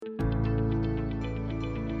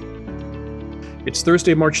It's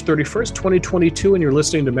Thursday, March 31st, 2022, and you're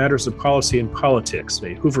listening to Matters of Policy and Politics,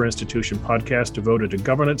 a Hoover Institution podcast devoted to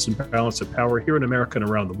governance and balance of power here in America and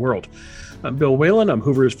around the world. I'm Bill Whalen. I'm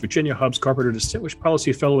Hoover's Virginia Hobbs Carpenter Distinguished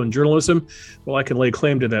Policy Fellow in Journalism. While I can lay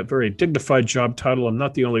claim to that very dignified job title, I'm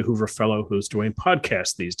not the only Hoover Fellow who's doing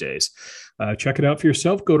podcasts these days. Check it out for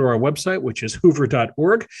yourself. Go to our website, which is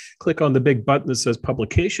hoover.org. Click on the big button that says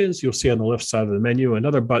Publications. You'll see on the left side of the menu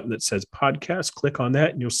another button that says Podcast. Click on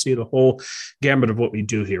that, and you'll see the whole gamut of what we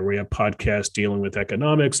do here. We have podcasts dealing with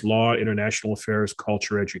economics, law, international affairs,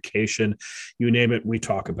 culture, education. You name it, we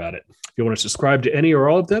talk about it. If you want to subscribe to any or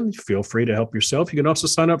all of them, feel free to help yourself. You can also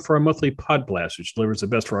sign up for our monthly Pod Blast, which delivers the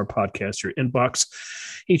best for our podcast, your inbox,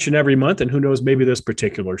 each and every month. And who knows, maybe this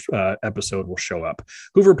particular episode will show up.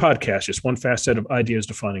 Hoover Podcast, just one facet of ideas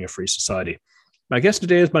defining a free society. My guest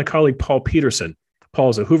today is my colleague, Paul Peterson. Paul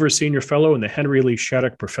is a Hoover Senior Fellow and the Henry Lee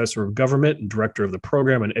Shattuck Professor of Government and Director of the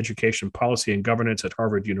Program in Education Policy and Governance at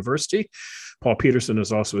Harvard University. Paul Peterson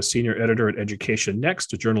is also a Senior Editor at Education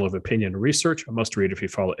Next, a journal of opinion and research, a must-read if you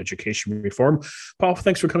follow education reform. Paul,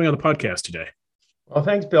 thanks for coming on the podcast today. Well,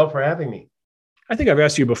 thanks, Bill, for having me. I think I've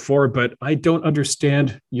asked you before, but I don't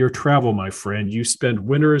understand your travel, my friend. You spend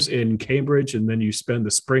winters in Cambridge and then you spend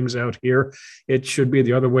the springs out here. It should be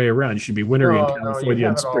the other way around. You should be wintering in California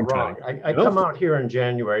in springtime. I come out here in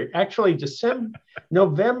January. Actually,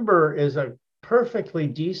 November is a perfectly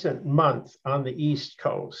decent month on the East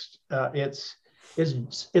Coast. It's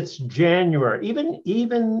January.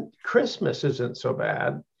 Even Christmas isn't so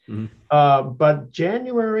bad. Mm-hmm. But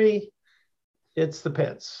January, it's the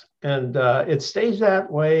pits. And it stays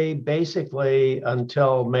that way basically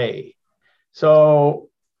until May. So,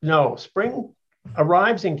 no, spring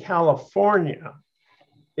arrives in California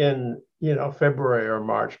in, February or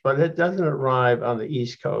March, but it doesn't arrive on the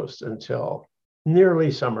East Coast until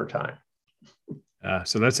nearly summertime.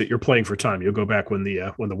 So that's it. You're playing for time. You'll go back when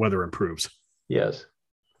the weather improves. Yes.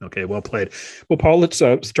 Okay, well played. Well, Paul, let's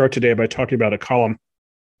start today by talking about a column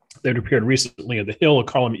that appeared recently in The Hill, a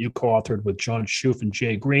column that you co-authored with John Shoup and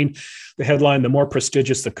Jay Green. The headline, "The more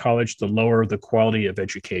prestigious the college, the lower the quality of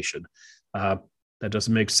education." That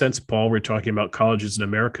doesn't make sense, Paul. We're talking about colleges in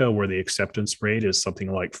America where the acceptance rate is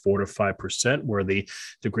something like 4 to 5%, where the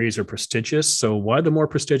degrees are prestigious. So why the more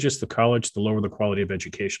prestigious the college, the lower the quality of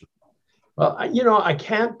education? Well, I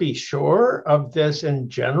can't be sure of this in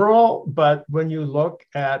general, but when you look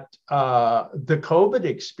at the COVID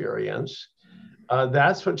experience,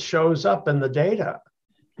 that's what shows up in the data.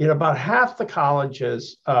 About half the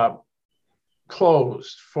colleges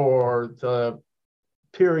closed for the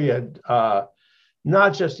period,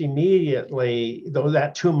 not just immediately, though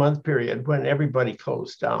that 2-month period when everybody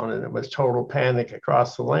closed down and it was total panic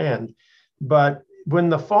across the land. But when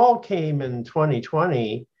the fall came in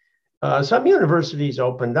 2020, some universities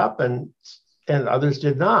opened up and others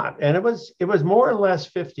did not. And it was more or less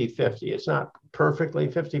 50-50. It's not perfectly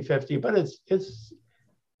 50-50, but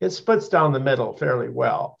it splits down the middle fairly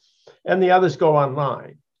well. And the others go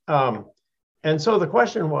online. And so the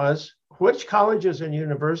question was, which colleges and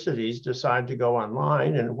universities decide to go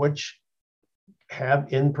online and which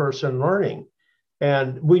have in-person learning?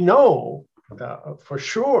 And we know for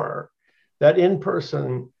sure that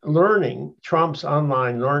in-person learning trumps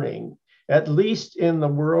online learning, at least in the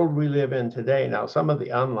world we live in today. Now, some of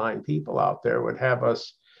the online people out there would have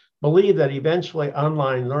us believe that eventually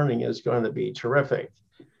online learning is going to be terrific.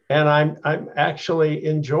 And I'm actually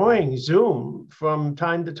enjoying Zoom from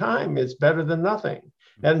time to time. It's better than nothing.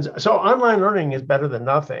 And so online learning is better than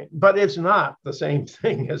nothing, but it's not the same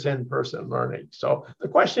thing as in-person learning. So the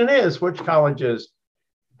question is, which colleges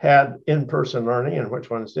had in-person learning and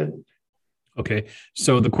which ones didn't? Okay,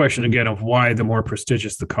 so the question again of why the more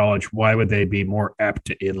prestigious the college, why would they be more apt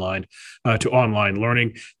to online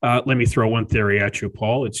learning? Let me throw one theory at you,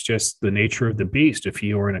 Paul. It's just the nature of the beast. If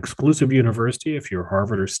you are an exclusive university, if you're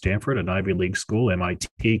Harvard or Stanford, an Ivy League school,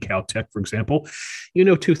 MIT, Caltech, for example, you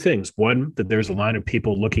know two things. One, that there's a line of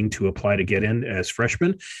people looking to apply to get in as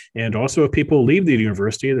freshmen. And also if people leave the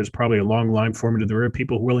university, there's probably a long line forming to there are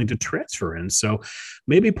people willing to transfer in. So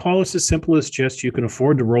maybe, Paul, it's as simple as just you can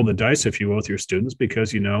afford to roll the dice, if you will, with your students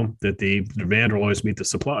because you know that the demand will always meet the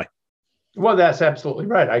supply. Well, that's absolutely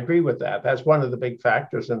right. I agree with that. That's one of the big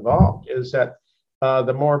factors involved is that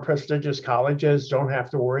the more prestigious colleges don't have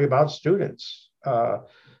to worry about students. The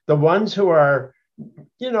ones who are,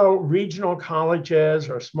 regional colleges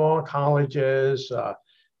or small colleges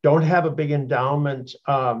don't have a big endowment.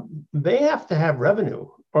 They have to have revenue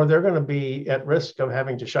or they're going to be at risk of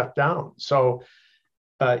having to shut down. So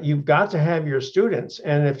you've got to have your students.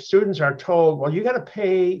 And if students are told, well, you got to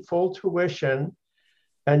pay full tuition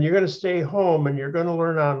and you're going to stay home and you're going to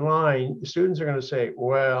learn online, students are going to say,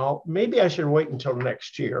 well, maybe I should wait until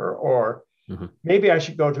next year, or maybe I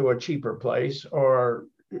should go to a cheaper place, or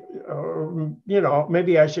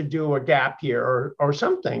maybe I should do a gap year or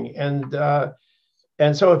something.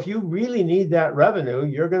 And so if you really need that revenue,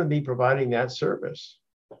 you're going to be providing that service.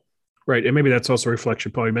 Right. And maybe that's also a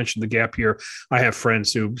reflection. Paul, you mentioned the gap year. I have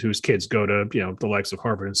friends whose kids go to, the likes of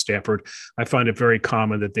Harvard and Stanford. I find it very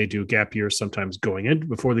common that they do gap years sometimes going in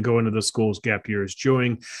before they go into the schools, gap years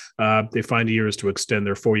during. They find years to extend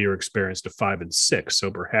their 4-year experience to 5 and 6. So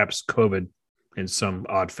perhaps COVID in some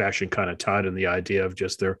odd fashion kind of tied in the idea of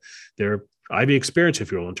just their Ivy experience,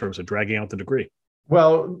 if you will, in terms of dragging out the degree.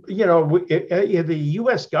 Well, the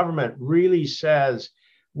U.S. government really says,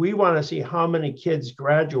 we want to see how many kids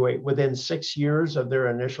graduate within 6 years of their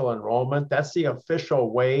initial enrollment. That's the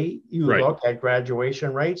official way you look at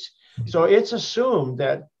graduation rates. So it's assumed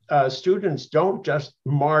that students don't just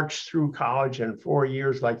march through college in 4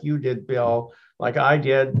 years like you did, Bill, like I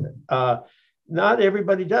did. Not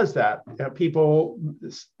everybody does that. People,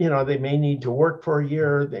 they may need to work for a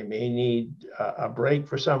year. They may need a break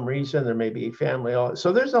for some reason. There may be family.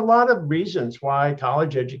 So there's a lot of reasons why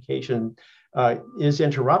college education is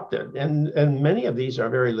interrupted. And many of these are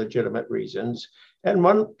very legitimate reasons. And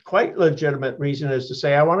one quite legitimate reason is to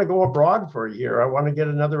say, I want to go abroad for a year. I want to get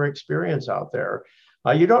another experience out there.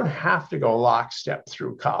 You don't have to go lockstep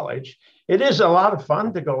through college. It is a lot of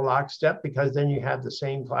fun to go lockstep because then you have the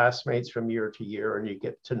same classmates from year to year and you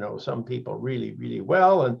get to know some people really, really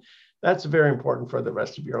well. And that's very important for the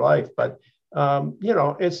rest of your life. But,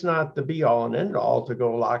 it's not the be all and end all to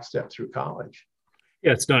go lockstep through college.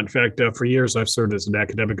 Yeah, it's not. In fact, for years, I've served as an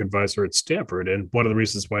academic advisor at Stanford. And one of the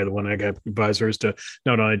reasons why the one academic advisor is to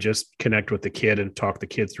not only just connect with the kid and talk the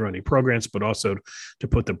kid through any programs, but also to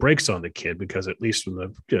put the brakes on the kid, because at least from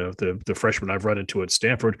the freshmen I've run into at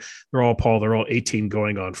Stanford, they're all 18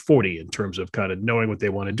 going on 40 in terms of kind of knowing what they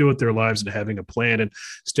want to do with their lives and having a plan. And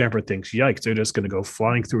Stanford thinks, yikes, they're just going to go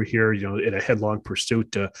flying through here, in a headlong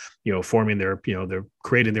pursuit to, forming they're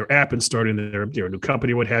creating their app and starting their new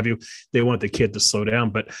company, what have you. They want the kid to slow down.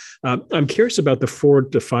 But I'm curious about the 4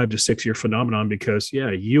 to 5 to 6 year phenomenon, because,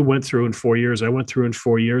 you went through in 4 years. I went through in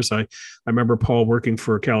 4 years. I remember, Paul, working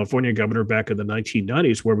for a California governor back in the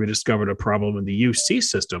 1990s, where we discovered a problem in the UC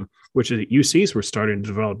system, which is that UCs were starting to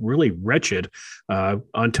develop really wretched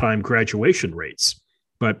on-time graduation rates.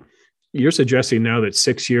 But you're suggesting now that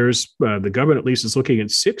 6 years, the government at least is looking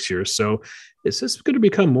at 6 years. So is this going to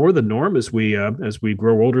become more the norm as we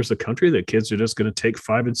grow older as a country, that kids are just going to take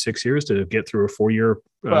 5 and 6 years to get through a 4-year?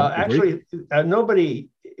 Well, actually, nobody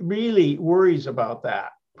really worries about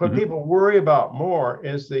that. What people worry about more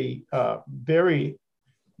is the very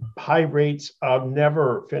high rates of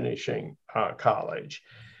never finishing college.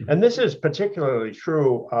 And this is particularly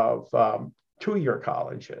true of 2-year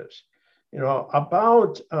colleges.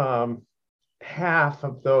 About half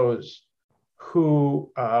of those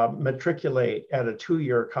who matriculate at a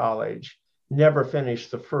 2-year college never finish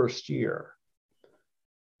the first year.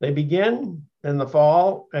 They begin in the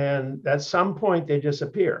fall, and at some point they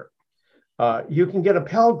disappear. You can get a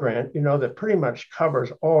Pell Grant, that pretty much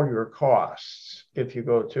covers all your costs if you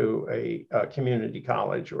go to a community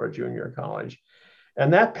college or a junior college.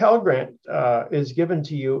 And that Pell Grant is given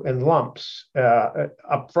to you in lumps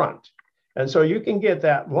up front. And so you can get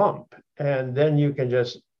that lump, and then you can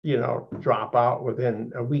just, drop out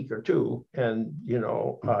within a week or two, and,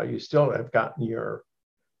 you still have gotten your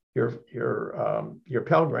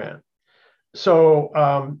Pell Grant.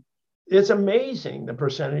 So it's amazing the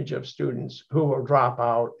percentage of students who will drop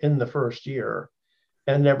out in the first year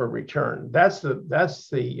and never return. That's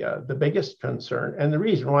the biggest concern. And the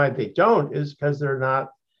reason why they don't is because they're not,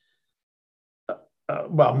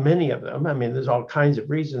 many of them, there's all kinds of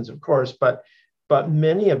reasons, of course, but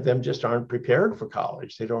many of them just aren't prepared for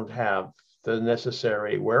college. They don't have the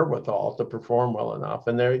necessary wherewithal to perform well enough.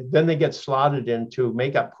 And then they get slotted into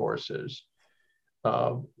makeup courses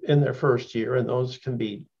in their first year. And those can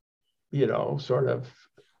be, sort of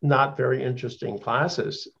not very interesting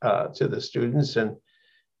classes to the students. And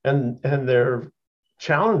they're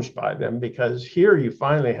challenged by them, because here you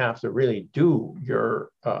finally have to really do your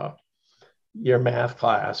math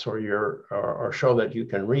class or show that you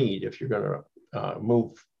can read if you're going to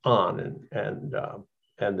move on, and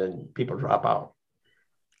then people drop out.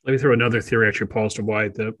 Let me throw another theory at you, Paul, as to why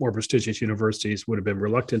the more prestigious universities would have been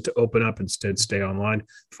reluctant to open up, instead stay online.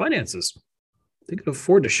 Finances. they can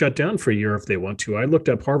afford to shut down for a year if they want to. I looked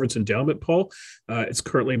up Harvard's endowment, Paul. It's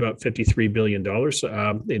currently about $53 billion.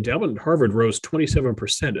 The endowment at Harvard rose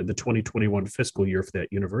 27% in the 2021 fiscal year for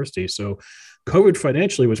that university. So COVID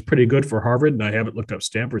financially was pretty good for Harvard. And I haven't looked up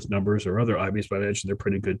Stanford's numbers or other Ivies, but I mentioned they're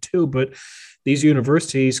pretty good too. But these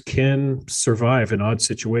universities can survive an odd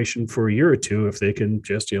situation for a year or two if they can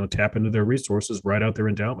just, tap into their resources, write out their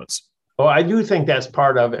endowments. Well, I do think that's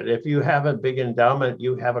part of it. If you have a big endowment,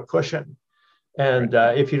 you have a cushion. And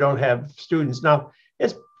if you don't have students, now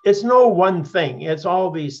it's no one thing. It's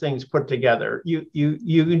all these things put together.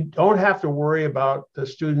 You don't have to worry about the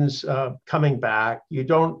students coming back. You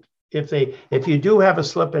don't if you do have a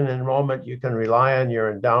slip in enrollment, you can rely on your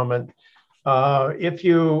endowment. If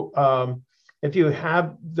you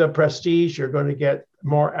have the prestige, you're going to get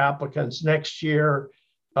more applicants next year.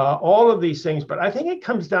 All of these things, but I think it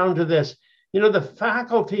comes down to this. The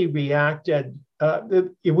faculty reacted.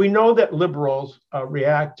 We know that liberals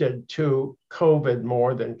reacted to COVID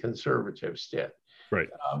more than conservatives did. Right.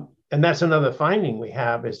 And that's another finding we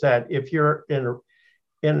have is that if you're in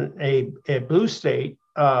a blue state,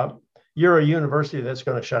 you're a university that's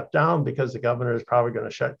going to shut down because the governor is probably going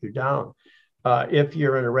to shut you down. If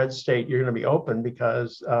you're in a red state, you're going to be open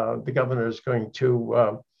because the governor is going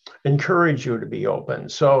to encourage you to be open.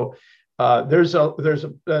 So there's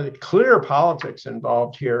a clear politics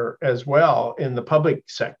involved here as well in the public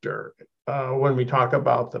sector. When we talk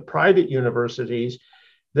about the private universities,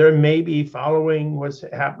 there may be following what's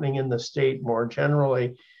happening in the state more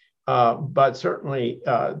generally, but certainly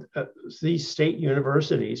these state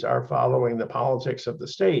universities are following the politics of the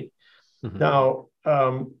state. Mm-hmm. Now,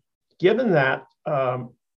 given that,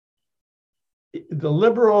 the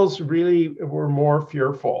liberals really were more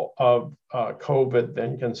fearful of COVID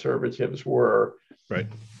than conservatives were. Right.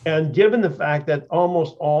 And given the fact that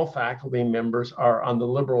almost all faculty members are on the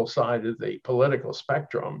liberal side of the political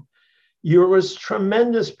spectrum, there was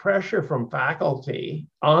tremendous pressure from faculty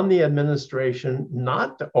on the administration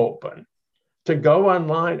not to open, to go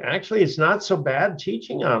online. Actually, it's not so bad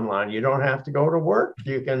teaching online. You don't have to go to work.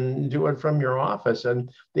 You can do it from your office. And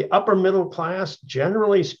the upper middle class,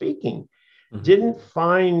 generally speaking, didn't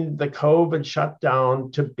find the COVID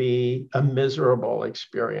shutdown to be a miserable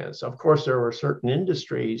experience. Of course, there were certain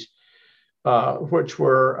industries which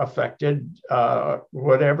were affected,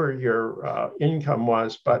 whatever your income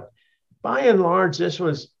was. But by and large, this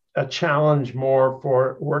was a challenge more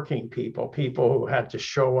for working people who had to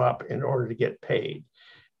show up in order to get paid.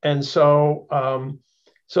 And so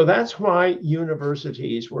that's why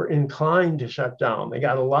universities were inclined to shut down. They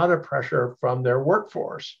got a lot of pressure from their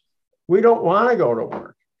workforce. We don't want to go to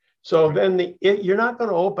work. So then you're not going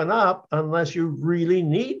to open up unless you really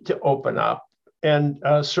need to open up and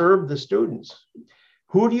serve the students.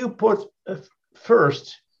 Who do you put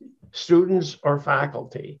first, students or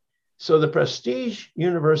faculty? So the prestige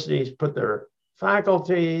universities put their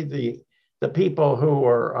faculty, the people who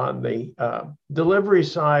are on the delivery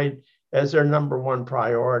side as their number one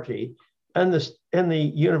priority, and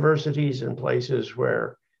the universities in places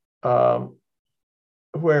where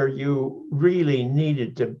you really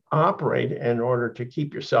needed to operate in order to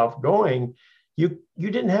keep yourself going, you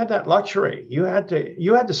didn't have that luxury. You had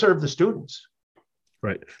to serve the students.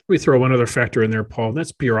 Right. Let me throw one other factor in there, Paul, and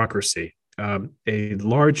that's bureaucracy. A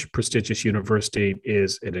large, prestigious university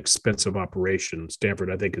is an expensive operation. Stanford,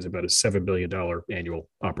 I think, is about a $7 billion annual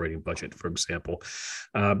operating budget, for example.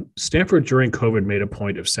 Stanford, during COVID, made a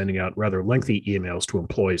point of sending out rather lengthy emails to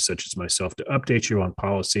employees such as myself to update you on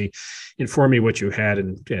policy, inform you what you had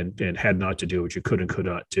and had not to do, what you could and could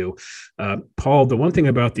not do. Paul, the one thing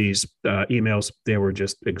about these emails, they were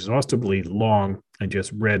just exhaustively long and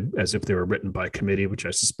just read as if they were written by committee, which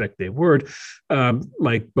I suspect they were.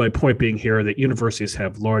 My point being here that universities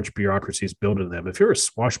have large bureaucracies built in them. If you're a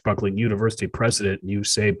swashbuckling university president and you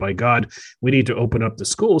say, by God, we need to open up the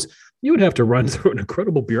schools, you would have to run through an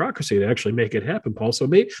incredible bureaucracy to actually make it happen, Paul. So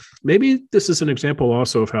maybe this is an example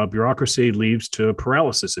also of how bureaucracy leads to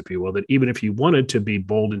paralysis, if you will, that even if you wanted to be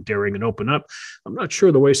bold and daring and open up, I'm not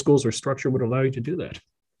sure the way schools are structured would allow you to do that.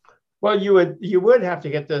 Well, you would have to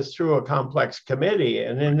get this through a complex committee.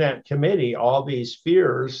 And in that committee, all these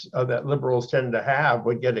fears that liberals tend to have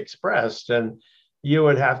would get expressed. And you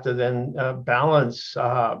would have to then balance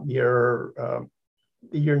your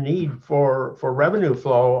need for revenue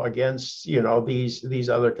flow against, these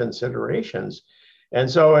other considerations. And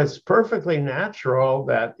so it's perfectly natural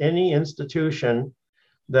that any institution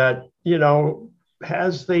that,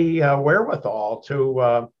 has the wherewithal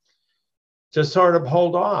to sort of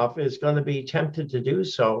hold off is going to be tempted to do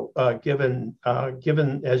so, given,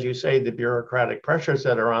 as you say, the bureaucratic pressures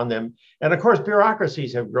that are on them. And of course,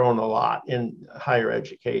 bureaucracies have grown a lot in higher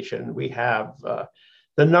education. We have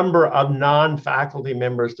the number of non-faculty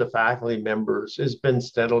members to faculty members has been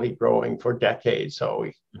steadily growing for decades.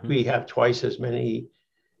 So we have twice as many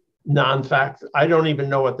non-fact. I don't even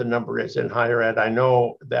know what the number is in higher ed. I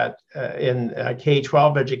know that in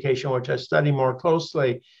K-12 education, which I study more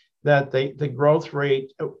closely, that the growth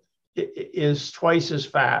rate is twice as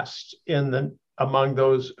fast among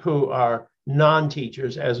those who are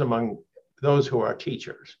non-teachers as among those who are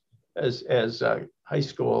teachers, as high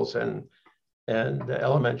schools and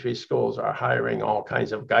elementary schools are hiring all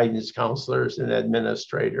kinds of guidance counselors and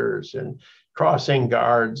administrators and crossing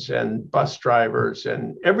guards and bus drivers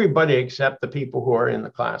and everybody except the people who are in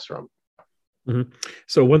the classroom. Mm-hmm.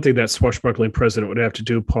 So one thing that swashbuckling president would have to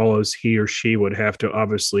do, Paul, is he or she would have to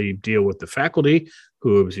obviously deal with the faculty,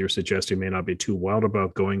 who, as you're suggesting, may not be too wild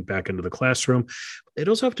about going back into the classroom. They'd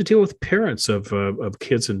also have to deal with parents of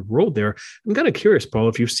kids enrolled there. I'm kind of curious, Paul,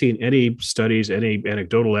 if you've seen any studies, any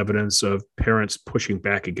anecdotal evidence of parents pushing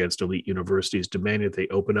back against elite universities, demanding that they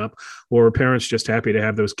open up, or are parents just happy to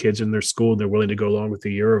have those kids in their school and they're willing to go along with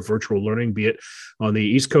the year of virtual learning, be it on the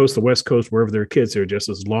East Coast, the West Coast, wherever their kids are, just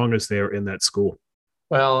as long as they're in that school?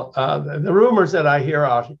 Well, the rumors that I hear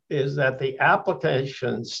is that the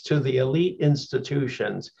applications to the elite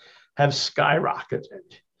institutions have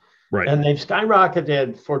skyrocketed. Right. And they've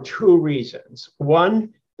skyrocketed for two reasons.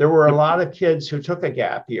 One, there were a lot of kids who took a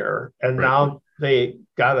gap year, and now they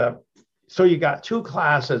so you got two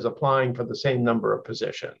classes applying for the same number of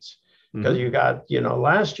positions. Because you got,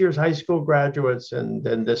 last year's high school graduates and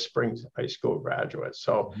then this spring's high school graduates.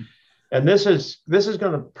 So and this is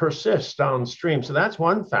going to persist downstream. So that's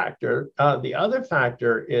one factor. The other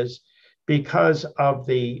factor is because of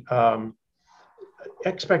the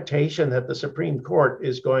expectation that the Supreme Court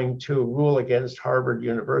is going to rule against Harvard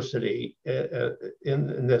University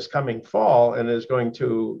in this coming fall, and is going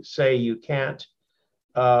to say you can't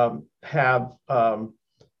have a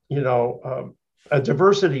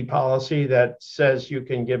diversity policy that says you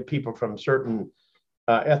can give people from certain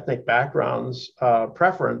ethnic backgrounds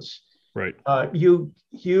preference. Right.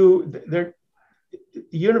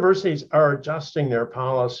 Universities are adjusting their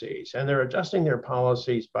policies, and they're adjusting their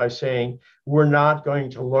policies by saying we're not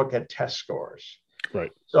going to look at test scores.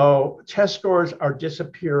 Right. So test scores are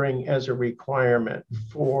disappearing as a requirement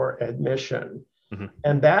for admission.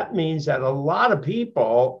 And that means that a lot of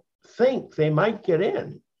people think they might get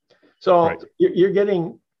in. So you're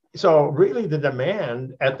getting, so really the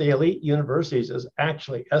demand at the elite universities is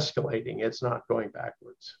actually escalating. It's not going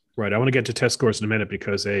backwards. Right. I want to get to test scores in a minute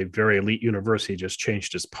because a very elite university just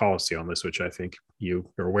changed its policy on this, which I think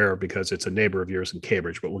you are aware of because it's a neighbor of yours in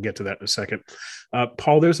Cambridge, but we'll get to that in a second.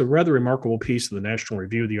 Paul, there's a rather remarkable piece in the National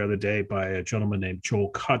Review the other day by a gentleman named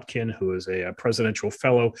Joel Kotkin, who is a presidential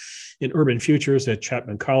fellow in urban futures at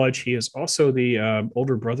Chapman College. He is also the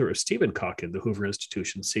older brother of Stephen Kotkin, the Hoover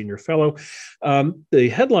Institution senior fellow. The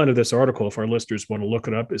headline of this article, if our listeners want to look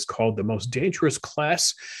it up, is called "The Most Dangerous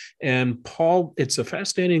Class." And Paul, it's a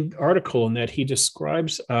fascinating article in that he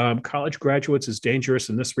describes college graduates as dangerous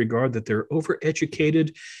in this regard, that they're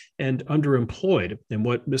overeducated and underemployed. And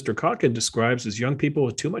what Mr. Kotkin describes as young people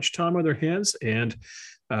with too much time on their hands, and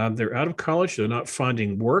they're out of college, they're not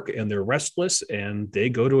finding work, and they're restless, and they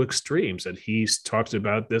go to extremes. And he talks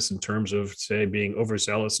about this in terms of, say, being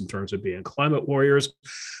overzealous in terms of being climate warriors,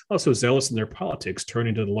 also zealous in their politics,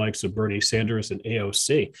 turning to the likes of Bernie Sanders and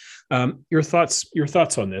AOC. Your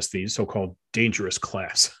thoughts on this, the so-called dangerous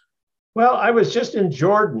class? Well, I was just in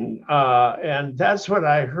Jordan, and that's what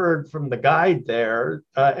I heard from the guide there.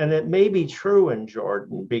 And it may be true in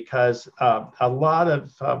Jordan because a lot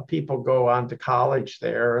of people go on to college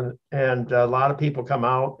there, and a lot of people come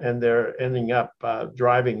out and they're ending up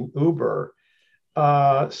driving Uber.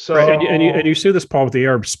 Right. And you see this, Paul, with the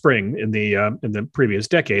Arab Spring in the previous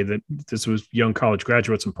decade, that this was young college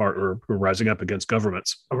graduates in part were rising up against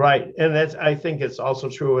governments. Right, and I think it's also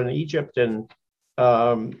true in Egypt and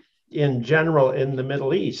in general in the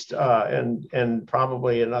Middle East and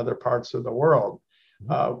probably in other parts of the world.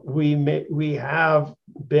 We have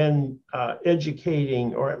been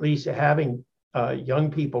educating, or at least having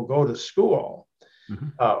young people go to school.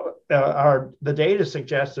 The data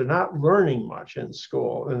suggests they're not learning much in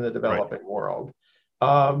school in the developing world,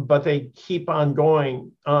 but they keep on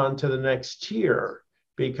going on to the next tier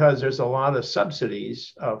because there's a lot of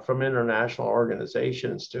subsidies from international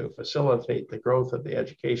organizations to facilitate the growth of the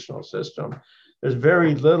educational system. There's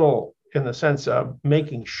very little in the sense of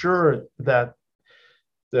making sure that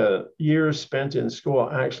the years spent in school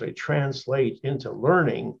actually translate into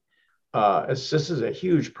learning. This is a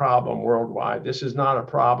huge problem worldwide. This is not a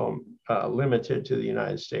problem limited to the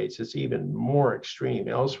United States. It's even more extreme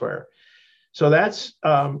elsewhere. So that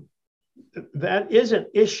is an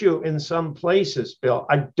issue in some places, Bill.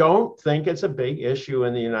 I don't think it's a big issue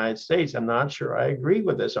in the United States. I'm not sure I agree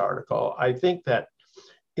with this article. I think that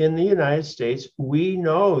in the United States, we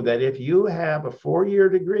know that if you have a 4-year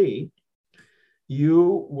degree,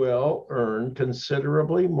 you will earn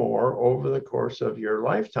considerably more over the course of your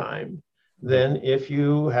lifetime than if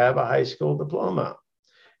you have a high school diploma.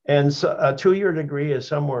 And so a 2-year degree is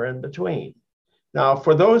somewhere in between. Now,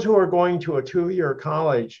 for those who are going to a 2-year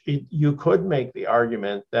college, you could make the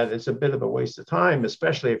argument that it's a bit of a waste of time,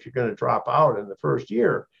 especially if you're going to drop out in the first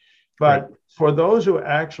year. But right. For those who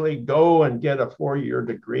actually go and get a 4-year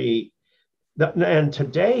degree, and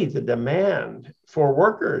today the demand for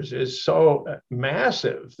workers is so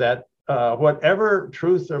massive that whatever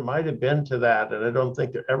truth there might have been to that, and I don't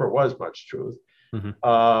think there ever was much truth,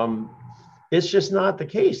 it's just not the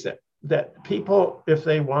case that people, if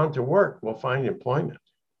they want to work, will find employment.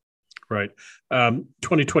 Right.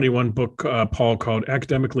 2021 book, Paul, called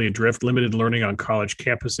Academically Adrift, Limited Learning on College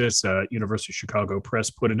Campuses. University of Chicago Press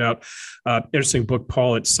put it out. Interesting book,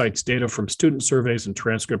 Paul. It cites data from student surveys and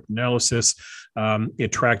transcript analysis.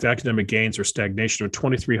 It tracked academic gains or stagnation of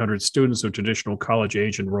 2,300 students of traditional college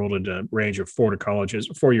age enrolled in a range of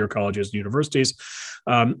 4-year colleges and universities.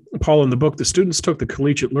 Paul, in the book, the students took the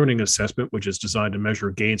Collegiate Learning Assessment, which is designed to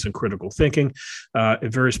measure gains in critical thinking at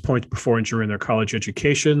various points before and during their college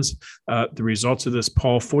educations. The results of this,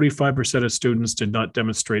 Paul, 45% of students did not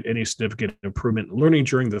demonstrate any significant improvement in learning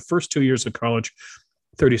during the first 2 years of college.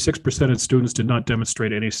 36% of students did not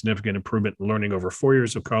demonstrate any significant improvement in learning over 4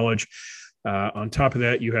 years of college. On top of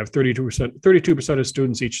that, you have 32% of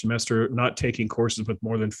students each semester not taking courses with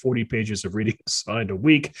more than 40 pages of reading assigned a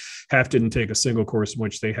week. Half didn't take a single course in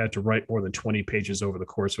which they had to write more than 20 pages over the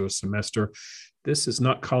course of a semester. This is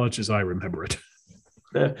not college as I remember it.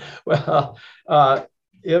 Well,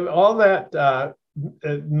 if all that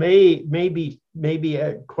may be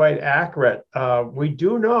quite accurate, we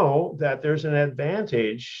do know that there's an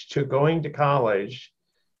advantage to going to college.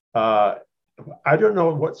 I don't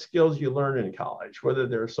know what skills you learn in college, whether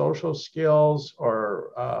they're social skills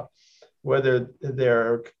or whether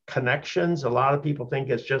they're connections. A lot of people think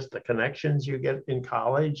it's just the connections you get in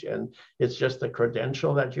college, and it's just the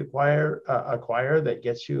credential that you acquire that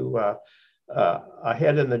gets you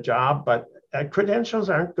ahead in the job. But credentials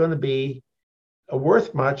aren't going to be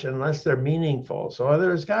worth much unless they're meaningful. So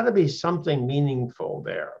there's got to be something meaningful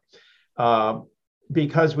there,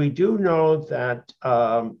 because we do know that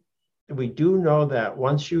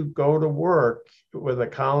once you go to work with a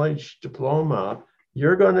college diploma,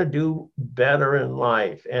 you're going to do better in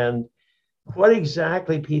life. And what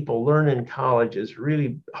exactly people learn in college is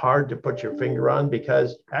really hard to put your finger on,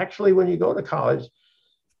 because actually when you go to college,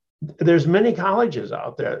 there's many colleges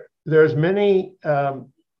out there. There's many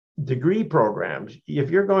degree programs.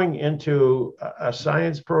 If you're going into a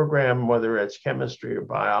science program, whether it's chemistry or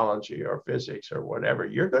biology or physics or whatever,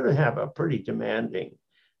 you're going to have a pretty demanding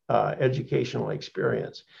educational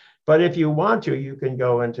experience. But if you want to, you can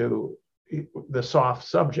go into the soft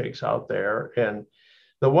subjects out there. And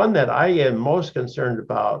the one that I am most concerned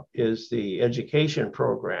about is the education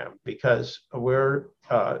program, because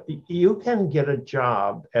you can get a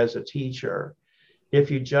job as a teacher if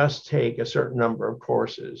you just take a certain number of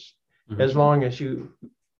courses, as long as you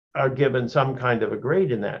are given some kind of a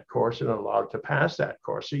grade in that course and allowed to pass that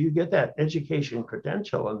course. So you get that education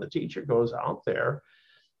credential, and the teacher goes out there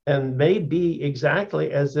and may be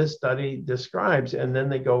exactly as this study describes, and then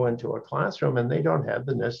they go into a classroom and they don't have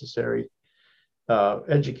the necessary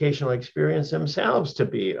educational experience themselves to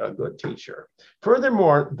be a good teacher.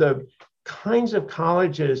 Furthermore, the kinds of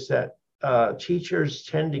colleges that teachers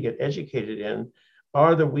tend to get educated in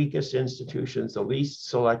are the weakest institutions, the least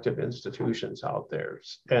selective institutions out there.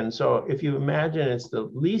 And so if you imagine it's the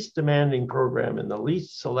least demanding program in the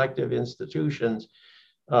least selective institutions,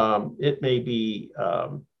 it may be,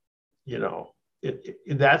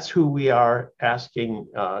 that's who we are asking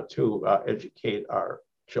to educate our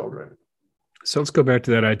children. So let's go back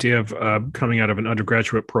to that idea of coming out of an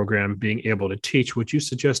undergraduate program, being able to teach. Would you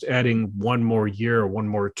suggest adding one more year or one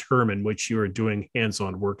more term in which you are doing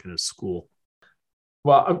hands-on work in a school?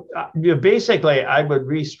 Well, basically, I would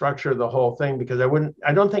restructure the whole thing, because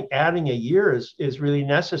I don't think adding a year is really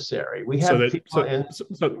necessary. We have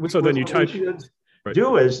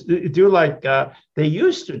do like they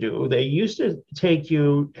used to do. They used to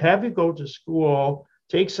have you go to school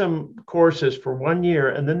take some courses for 1 year,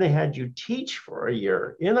 and then they had you teach for a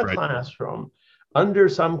year in a Right. classroom under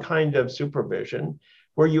some kind of supervision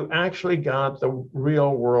where you actually got the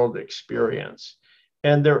real world experience.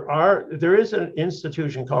 And there is an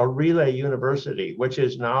institution called Relay University, which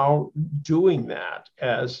is now doing that,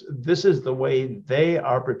 as this is the way they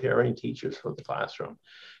are preparing teachers for the classroom.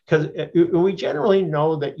 Because we generally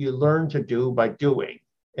know that you learn to do by doing.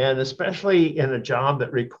 And especially in a job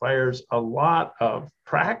that requires a lot of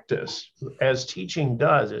practice, as teaching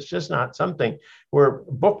does, it's just not something where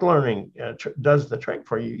book learning does the trick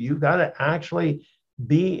for you. You've got to actually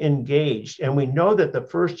be engaged. And we know that the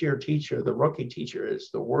first year teacher, the rookie teacher, is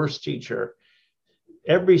the worst teacher.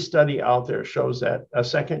 Every study out there shows that a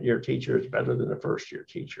second year teacher is better than a first year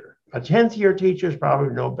teacher. A 10th year teacher is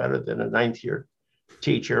probably no better than a 9th year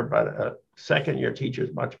teacher, but a second year teacher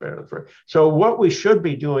is much better. So what we should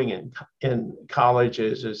be doing in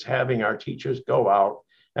colleges is having our teachers go out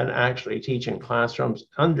and actually teach in classrooms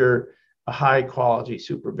under a high quality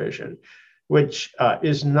supervision, which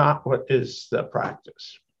is not what is the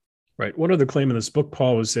practice. Right. One other claim in this book,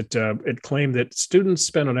 Paul, is that it claimed that students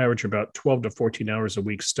spend on average about 12 to 14 hours a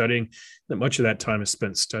week studying, that much of that time is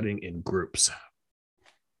spent studying in groups.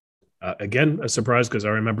 Again, a surprise, because I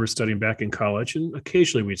remember studying back in college, and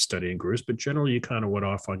occasionally we'd study in groups, but generally you kind of went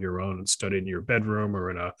off on your own and studied in your bedroom or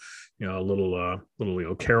in a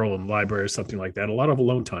little Carolyn library or something like that. A lot of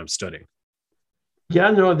alone time studying. Yeah,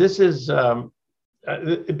 no, this is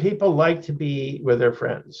people like to be with their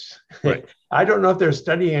friends. Right. I don't know if they're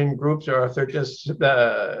studying in groups or if they're just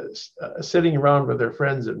sitting around with their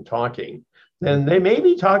friends and talking. And they may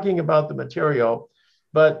be talking about the material,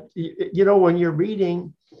 but when you're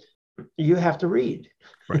reading, you have to read.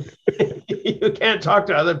 Right. You can't talk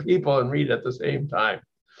to other people and read at the same time.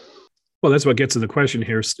 Well, that's what gets to the question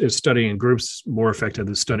here. Is studying in groups more effective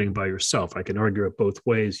than studying by yourself? I can argue it both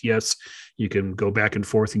ways. Yes, you can go back and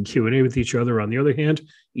forth in Q&A with each other. On the other hand,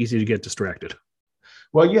 easy to get distracted.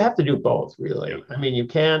 Well, you have to do both, really. Yeah. I mean, you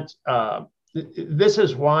can't. This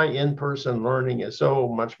is why in-person learning is so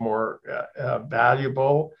much more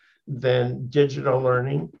valuable than digital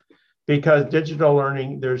learning. Because digital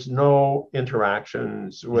learning, there's no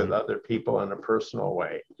interactions with other people in a personal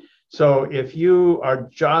way. So if you are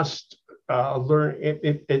just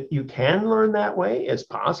you can learn that way. It's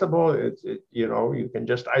possible. You can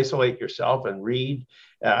just isolate yourself and read.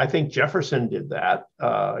 I think Jefferson did that.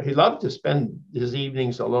 He loved to spend his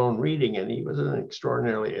evenings alone reading, and he was an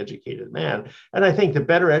extraordinarily educated man. And I think the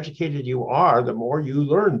better educated you are, the more you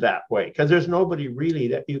learn that way, because there's nobody really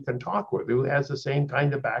that you can talk with who has the same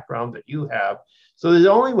kind of background that you have. So the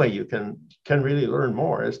only way you can really learn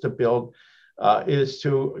more is to build. Is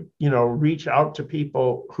to reach out to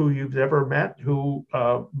people who you've never met, who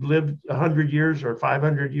lived 100 years or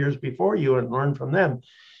 500 years before you, and learn from them.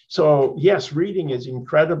 So yes, reading is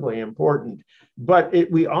incredibly important, but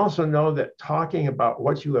we also know that talking about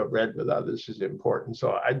what you have read with others is important.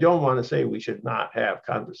 So I don't want to say we should not have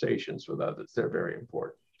conversations with others. They're very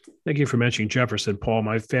important. Thank you for mentioning Jefferson, Paul.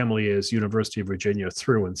 My family is University of Virginia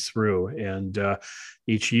through and through. And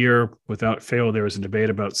each year, without fail, there was a debate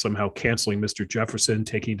about somehow canceling Mr. Jefferson,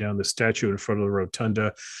 taking down the statue in front of the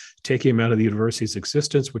rotunda, taking him out of the university's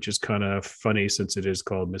existence, which is kind of funny since it is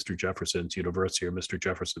called Mr. Jefferson's University or Mr.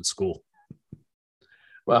 Jefferson School.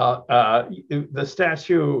 Well, the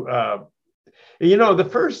statue... the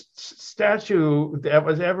first statue that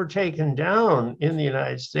was ever taken down in the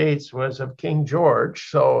United States was of King George.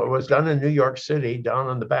 So it was done in New York City, down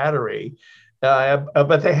on the Battery.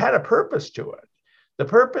 But they had a purpose to it. The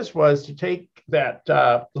purpose was to take that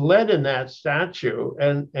lead in that statue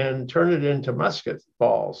and turn it into musket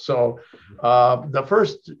balls. So the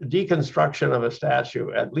first deconstruction of a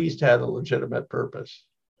statue at least had a legitimate purpose.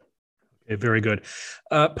 Okay, very good.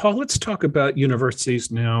 Paul, let's talk about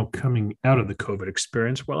universities now coming out of the COVID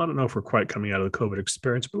experience. Well, I don't know if we're quite coming out of the COVID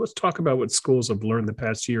experience, but let's talk about what schools have learned the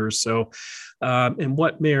past year or so, and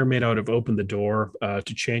what may or may not have opened the door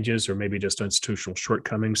to changes or maybe just institutional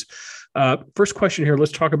shortcomings. First question here,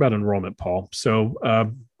 let's talk about enrollment, Paul.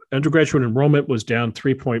 So undergraduate enrollment was down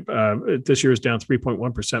this year is down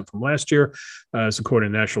 3.1% from last year, as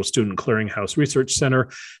according to National Student Clearinghouse Research Center.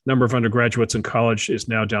 Number of undergraduates in college is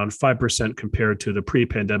now down 5% compared to the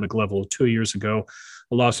pre-pandemic level of 2 years ago.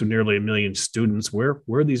 A loss of nearly 1 million students. Where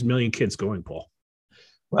are these million kids going, Paul?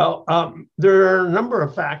 Well, there are a number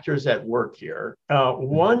of factors at work here.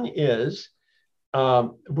 One is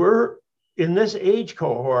we're in this age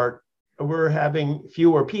cohort, we're having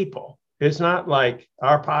fewer people. It's not like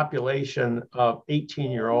our population of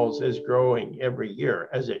 18-year-olds is growing every year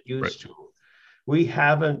as it used to.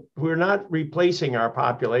 we're not replacing our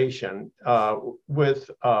population from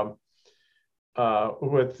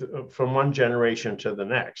one generation to the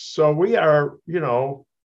next. So we are,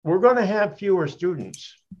 we're going to have fewer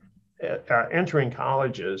students entering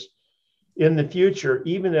colleges in the future,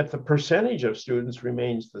 even if the percentage of students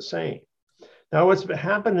remains the same. Now, what's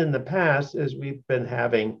happened in the past is we've been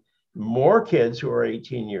having more kids who are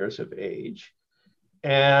 18 years of age,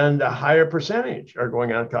 and a higher percentage are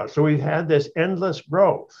going on to college. So we've had this endless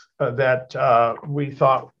growth that we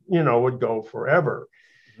thought, would go forever.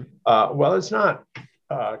 Well, it's not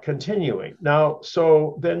continuing. Now,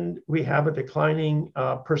 so then we have a declining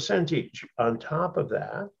percentage on top of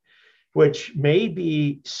that, which may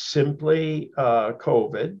be simply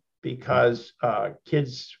COVID, because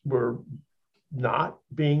kids were not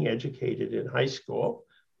being educated in high school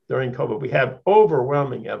during COVID. We have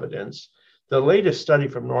overwhelming evidence. The latest study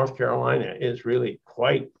from North Carolina is really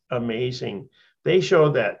quite amazing. They show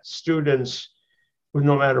that students,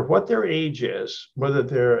 no matter what their age is, whether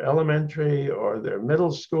they're elementary or they're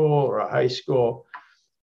middle school or high school,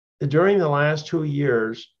 during the last 2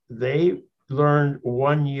 years, they learned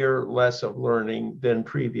 1 year less of learning than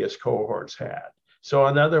previous cohorts had. So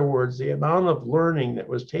in other words, the amount of learning that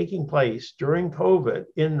was taking place during COVID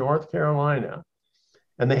in North Carolina,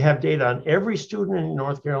 and they have data on every student in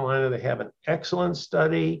North Carolina. They have an excellent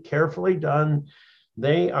study, carefully done.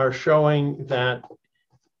 They are showing that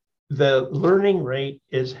the learning rate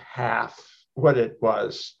is half what it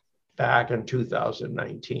was back in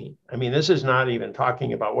 2019. I mean, this is not even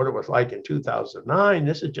talking about what it was like in 2009.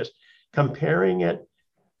 This is just comparing it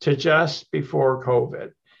to just before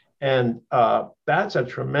COVID. And that's a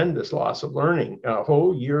tremendous loss of learning, a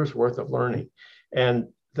whole year's worth of learning. And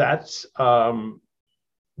that's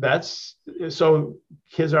so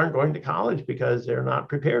kids aren't going to college because they're not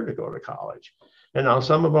prepared to go to college. And now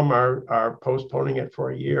some of them are postponing it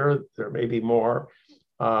for a year. There may be more.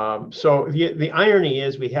 So the irony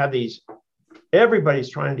is we have everybody's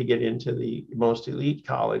trying to get into the most elite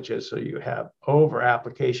colleges. So you have over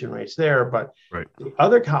application rates there, but right. The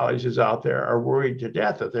other colleges out there are worried to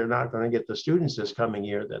death that they're not going to get the students this coming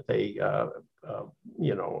year that they,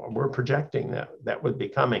 were projecting that would be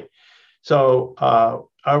coming. So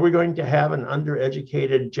are we going to have an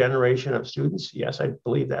undereducated generation of students? Yes, I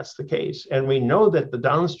believe that's the case. And we know that the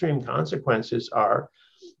downstream consequences are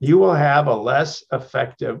you will have a less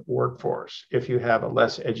effective workforce if you have a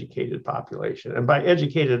less educated population. And by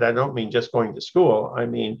educated, I don't mean just going to school. I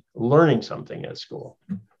mean learning something at school.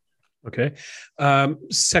 Okay.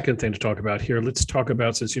 Second thing to talk about here. Let's talk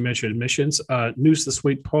about, since you mentioned admissions, News This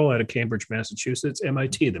Week poll out of Cambridge, Massachusetts,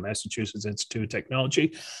 MIT, the Massachusetts Institute of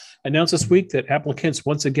Technology, announced this week that applicants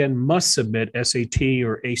once again must submit SAT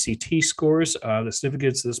or ACT scores. The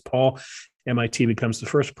significance of this poll: MIT becomes the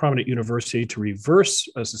first prominent university to reverse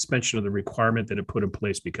a suspension of the requirement that it put in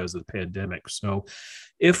place because of the pandemic. So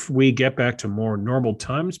if we get back to more normal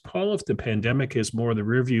times, Paul, if the pandemic is more the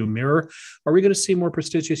rearview mirror, are we going to see more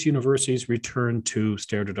prestigious universities return to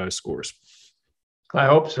standardized scores? I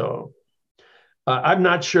hope so. I'm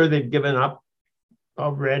not sure they've given up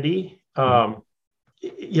already. A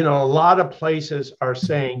lot of places are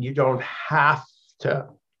saying you don't have to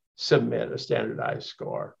submit a standardized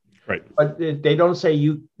score. Right. But they don't say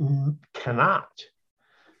you cannot.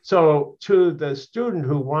 So to the student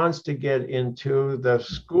who wants to get into the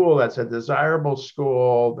school that's a desirable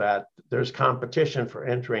school, that there's competition for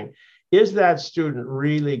entering, is that student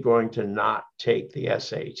really going to not take the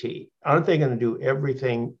SAT? Aren't they going to do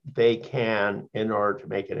everything they can in order to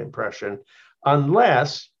make an impression,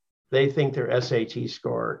 unless they think their SAT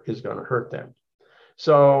score is going to hurt them?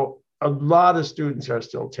 So a lot of students are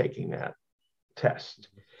still taking that test.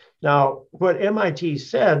 Now, what MIT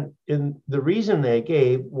said, in the reason they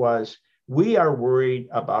gave was, we are worried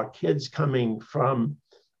about kids coming from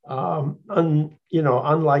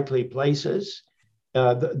unlikely places,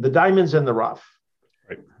 the diamonds in the rough.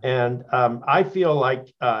 Right. And I feel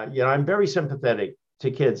like, I'm very sympathetic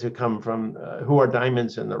to kids who come from, who are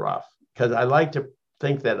diamonds in the rough, because I like to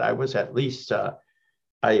think that I was at least I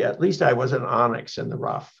was an onyx in the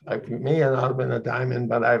rough. I may not have been a diamond,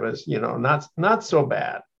 but I was, not so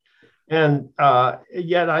bad. And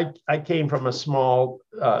yet I came from a small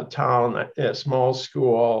town, a small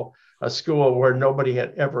school, a school where nobody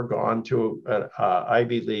had ever gone to an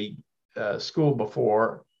Ivy League school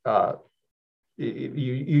before.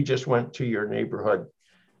 You just went to your neighborhood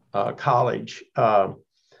college.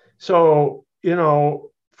 So,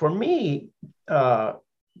 for me, the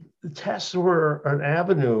tests were an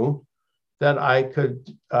avenue that I could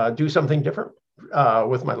do something different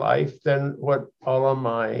with my life than what all of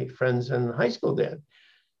my friends in high school did.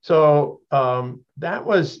 So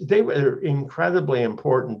they were incredibly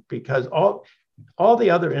important because all the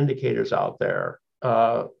other indicators out there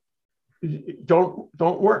don't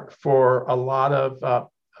work for a lot of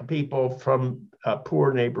people from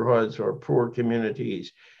poor neighborhoods or poor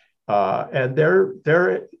communities, and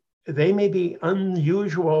they may be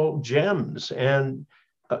unusual gems, and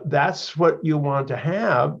that's what you want to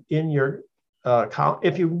have in your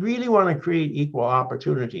if you really want to create equal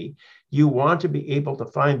opportunity. You want to be able to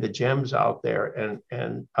find the gems out there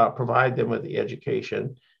and provide them with the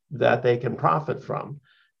education that they can profit from.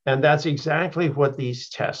 And that's exactly what these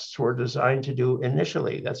tests were designed to do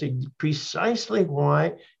initially. That's precisely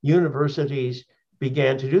why universities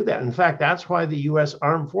began to do that. In fact, that's why the US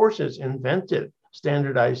Armed Forces invented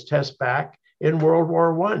standardized tests back in World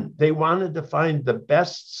War I. They wanted to find the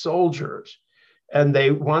best soldiers, and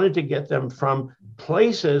they wanted to get them from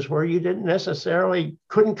places where you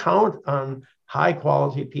couldn't count on high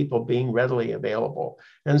quality people being readily available.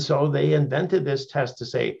 And so they invented this test to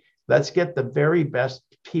say, let's get the very best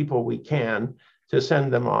people we can to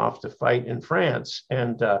send them off to fight in France.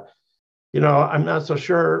 And, I'm not so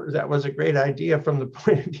sure that was a great idea from the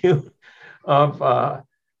point of view of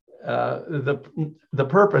the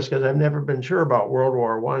purpose, because I've never been sure about World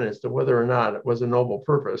War I as to whether or not it was a noble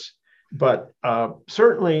purpose. But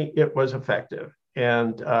certainly it was effective.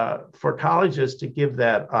 And for colleges to give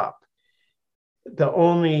that up, the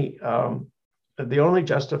only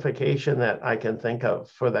justification that I can think of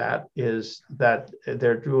for that is that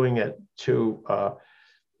they're doing it to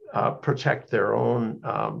protect their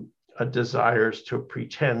own desires to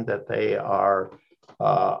pretend that they are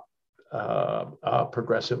a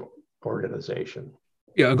progressive organization.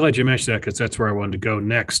 Yeah, I'm glad you mentioned that, because that's where I wanted to go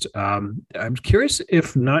next. I'm curious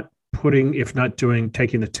if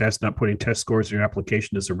taking the test, not putting test scores in your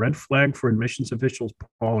application is a red flag for admissions officials,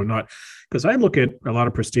 Paul, or not. Because I look at a lot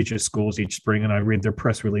of prestigious schools each spring and I read their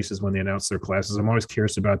press releases when they announce their classes. I'm always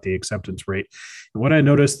curious about the acceptance rate. And what I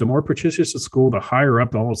noticed, the more prestigious the school, the higher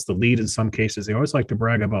up, almost the lead in some cases, they always like to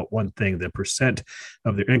brag about one thing: the percent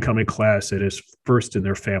of their incoming class that is first in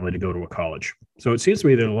their family to go to a college. So it seems to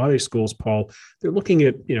me that a lot of these schools, Paul, they're looking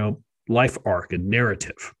at, life arc and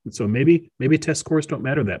narrative. So maybe test scores don't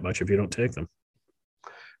matter that much if you don't take them.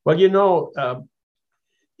 Well,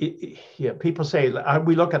 people say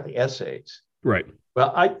we look at the essays. Right.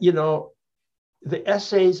 Well, the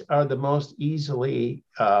essays are the most easily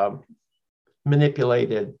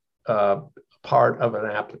manipulated part of an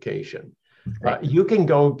application. Right. You can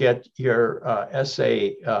go get your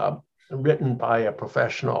essay written by a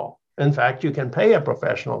professional. In fact, you can pay a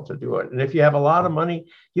professional to do it. And if you have a lot of money,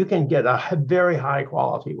 you can get a very high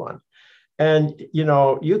quality one. And,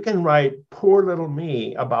 you can write poor little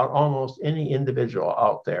me about almost any individual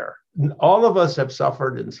out there. All of us have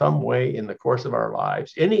suffered in some way in the course of our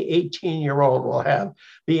lives. Any 18-year-old will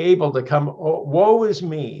be able to come, oh, woe is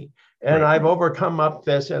me. And right. I've overcome up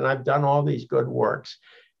this and I've done all these good works.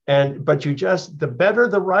 But the better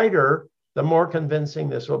the writer, the more convincing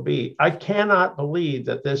this will be. I cannot believe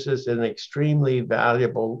that this is an extremely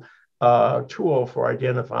valuable tool for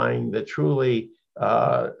identifying the truly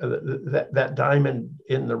that diamond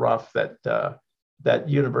in the rough that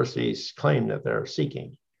universities claim that they're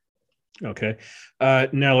seeking. Okay.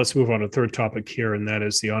 Now let's move on to the third topic here, and that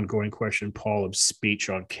is the ongoing question, Paul, of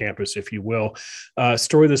speech on campus, if you will.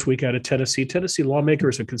 Story this week out of Tennessee. Tennessee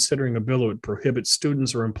lawmakers are considering a bill that would prohibit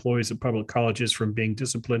students or employees of public colleges from being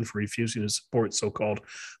disciplined for refusing to support so-called,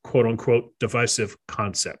 quote-unquote, divisive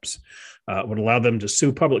concepts. Would allow them to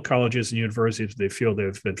sue public colleges and universities if they feel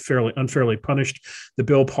they've been unfairly punished. The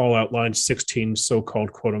bill, Paul, outlines 16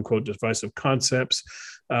 so-called, quote-unquote, divisive concepts.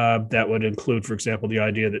 That would include, for example, the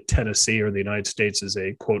idea that Tennessee or the United States is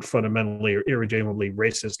a, quote, fundamentally or irredeemably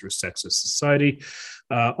racist or sexist society.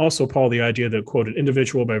 Also, Paul, the idea that, quote, an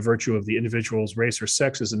individual by virtue of the individual's race or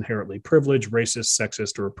sex is inherently privileged, racist,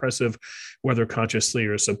 sexist, or oppressive, whether consciously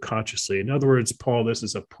or subconsciously. In other words, Paul, this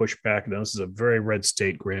is a pushback. Now, this is a very red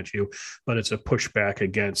state, grant you, but it's a pushback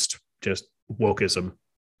against just wokeism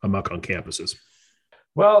amok on campuses.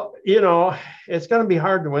 Well, it's going to be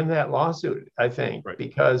hard to win that lawsuit, I think, right.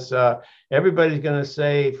 Because everybody's going to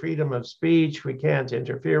say freedom of speech, we can't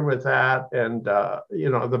interfere with that. And,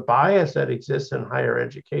 the bias that exists in higher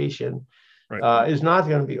education right. Is not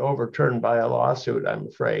going to be overturned by a lawsuit, I'm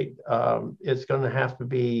afraid. It's going to have to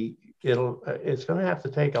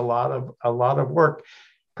take a lot of work.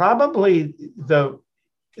 Probably the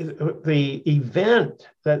event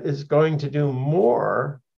that is going to do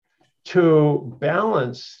more to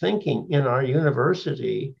balance thinking in our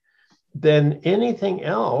university than anything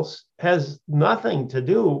else has nothing to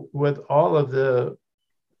do with all of the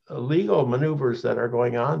legal maneuvers that are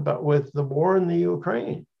going on, but with the war in the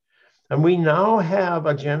Ukraine. And we now have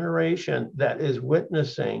a generation that is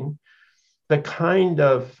witnessing the kind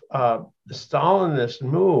of Stalinist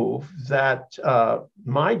move that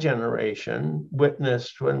my generation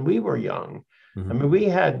witnessed when we were young. I mean, we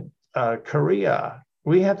had Korea,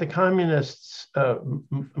 we had the communists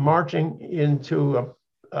marching into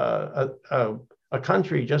a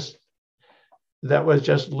country just that was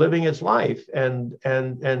just living its life and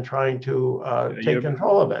trying to take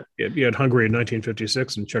control of it. You had Hungary in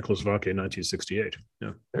 1956 and Czechoslovakia in 1968.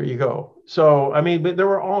 Yeah. There you go. So, I mean, but there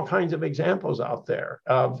were all kinds of examples out there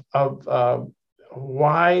of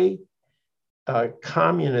why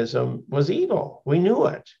communism was evil. We knew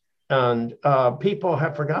it. And people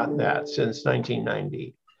have forgotten that since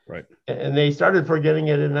 1990. Right. And they started forgetting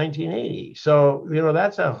it in 1980. So,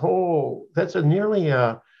 that's nearly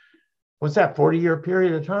a 40-year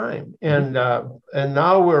period of time. And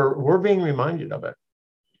now we're being reminded of it.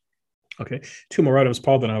 Okay. Two more items,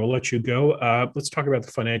 Paul, then I will let you go. Let's talk about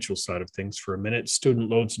the financial side of things for a minute. Student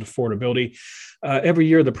loans and affordability. Every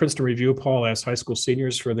year, the Princeton Review, Paul, asks high school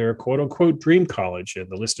seniors for their quote-unquote dream college, and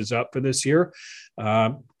the list is up for this year.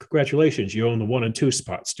 Congratulations, you own the 1 and 2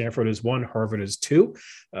 spots. Stanford is 1, Harvard is 2.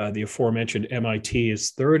 The aforementioned MIT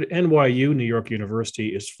is 3rd. NYU, New York University,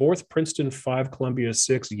 is 4th. Princeton 5, Columbia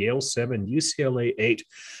 6, Yale 7, UCLA 8,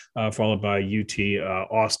 followed by UT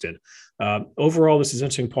Austin. Overall, this is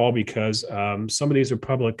interesting, Paul, because some of these are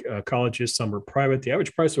public colleges, some are private. The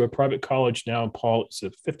average price of a private college now, Paul, is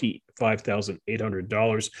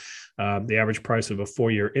 $55,800. The average price of a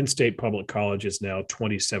 4-year in-state public college is now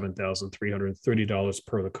 $27,330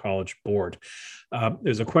 per the College Board.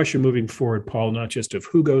 There's a question moving forward, Paul, not just of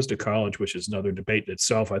who goes to college, which is another debate in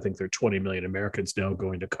itself. I think there are 20 million Americans now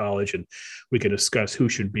going to college, and we can discuss who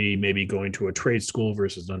should be maybe going to a trade school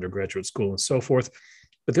versus an undergraduate school and so forth.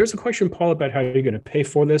 But there's a question, Paul, about how you're going to pay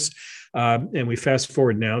for this. And we fast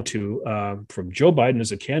forward now to from Joe Biden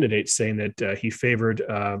as a candidate saying that he favored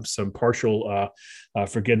some partial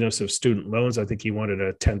forgiveness of student loans. I think he wanted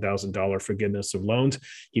a $10,000 forgiveness of loans.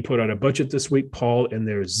 He put out a budget this week, Paul, and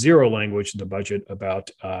there's zero language in the budget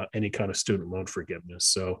about any kind of student loan forgiveness.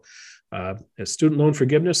 So has student loan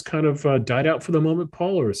forgiveness kind of died out for the moment,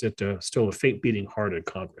 Paul, or is it still a faint beating heart in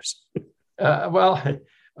Congress?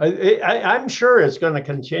 I'm sure it's going to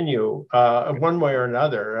continue one way or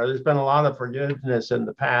another. There's been a lot of forgiveness in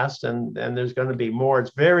the past, and there's going to be more.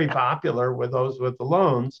 It's very popular with those with the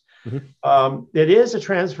loans. It is a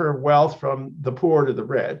transfer of wealth from the poor to the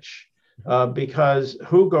rich, because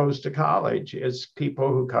who goes to college is people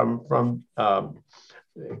who come from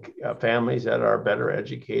families that are better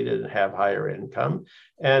educated and have higher income.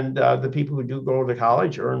 And the people who do go to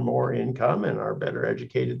college earn more income and are better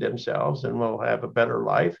educated themselves and will have a better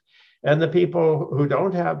life. And the people who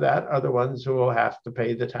don't have that are the ones who will have to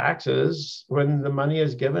pay the taxes when the money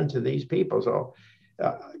is given to these people. So,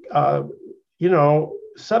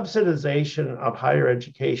 subsidization of higher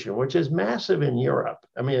education, which is massive in Europe.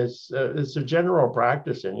 I mean, it's a general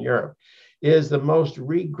practice in Europe, is the most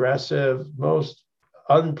regressive, most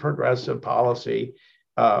unprogressive policy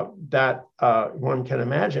that one can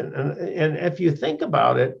imagine. And if you think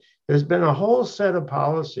about it, there's been a whole set of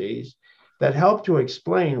policies that help to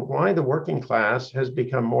explain why the working class has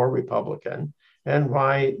become more Republican and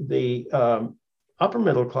why the upper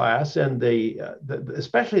middle class and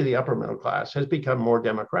especially the upper middle class has become more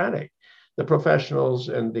Democratic. The professionals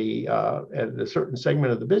and a certain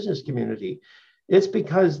segment of the business community, it's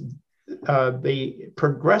because the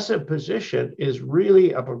progressive position is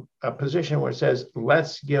really a position where it says,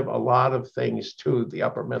 let's give a lot of things to the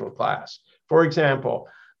upper middle class. For example,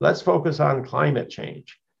 let's focus on climate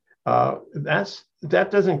change. That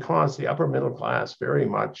doesn't cost the upper middle class very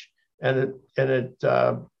much, and it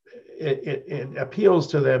appeals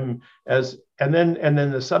to them and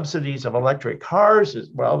then the subsidies of electric cars as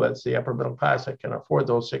well. That's the upper middle class that can afford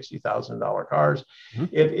those $60,000 cars.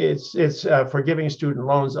 It's forgiving student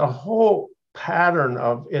loans, a whole pattern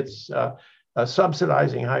of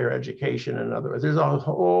subsidizing higher education. In other words, there's a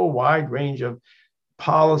whole wide range of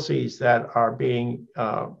policies that are being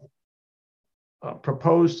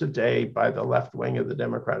proposed today by the left wing of the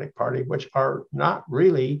Democratic Party, which are not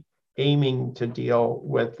really aiming to deal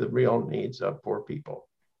with the real needs of poor people.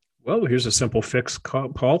 Well, here's a simple fix,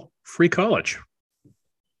 Paul: free college.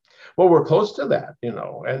 Well, we're close to that,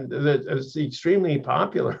 and it's extremely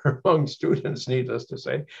popular among students, needless to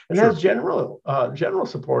say, and Sure. has general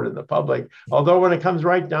support in the public. Although when it comes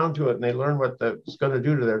right down to it and they learn what it's going to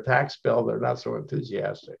do to their tax bill, they're not so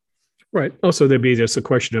enthusiastic. Right. Also, there'd be just a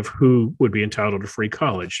question of who would be entitled to free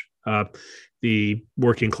college. The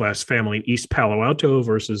working class family in East Palo Alto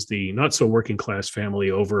versus the not so working class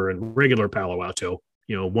family over in regular Palo Alto.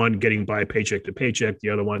 One getting by paycheck to paycheck, the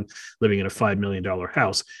other one living in a $5 million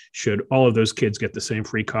house. Should all of those kids get the same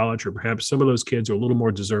free college, or perhaps some of those kids are a little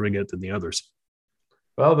more deserving it than the others?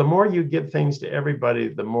 Well, the more you give things to everybody,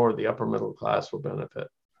 the more the upper middle class will benefit.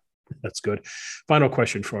 That's good. Final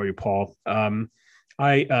question for you, Paul.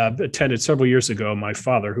 I attended several years ago, my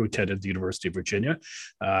father, who attended the University of Virginia,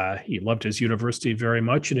 he loved his university very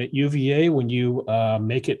much. And at UVA, when you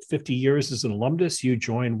make it 50 years as an alumnus, you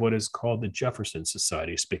join what is called the Jefferson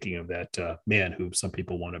Society. Speaking of that man who some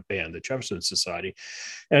people want to ban, the Jefferson Society.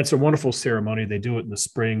 And it's a wonderful ceremony. They do it in the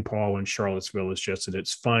spring, Paul, and Charlottesville is just at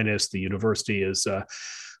its finest. The university is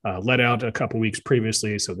let out a couple weeks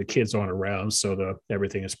previously, so the kids aren't around, so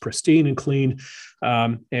everything is pristine and clean.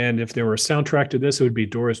 And if there were a soundtrack to this, it would be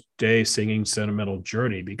Doris Day singing "Sentimental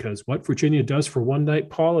Journey," because what Virginia does for one night,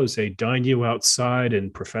 Paul, is they dine you outside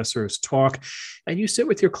and professors talk, and you sit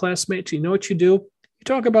with your classmates. You know what you do? You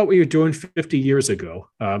talk about what you're doing 50 years ago.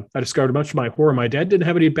 I discovered much of my horror. My dad didn't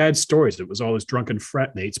have any bad stories. It was all his drunken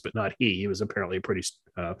frat mates, but not he. He was apparently a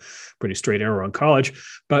pretty straight arrow in college,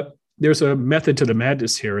 but there's a method to the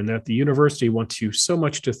madness here, in that the university wants you so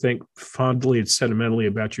much to think fondly and sentimentally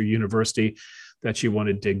about your university that you want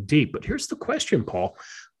to dig deep. But here's the question, Paul.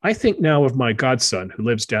 I think now of my godson who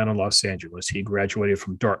lives down in Los Angeles. He graduated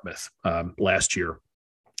from Dartmouth last year.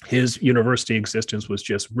 His university existence was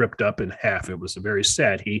just ripped up in half. It was very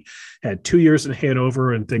sad. He had 2 years in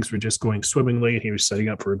Hanover and things were just going swimmingly, and he was setting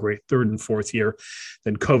up for a great third and fourth year.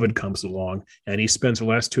 Then COVID comes along, and he spends the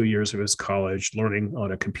last 2 years of his college learning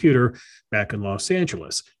on a computer back in Los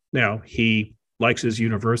Angeles. Now, he likes his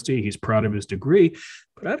university. He's proud of his degree.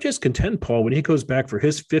 But I'm just content, Paul, when he goes back for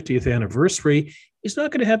his 50th anniversary, he's not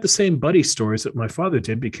going to have the same buddy stories that my father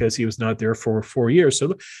did because he was not there for 4 years.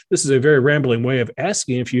 So this is a very rambling way of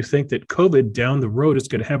asking if you think that COVID down the road is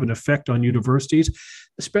going to have an effect on universities,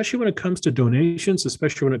 especially when it comes to donations,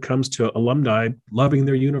 especially when it comes to alumni loving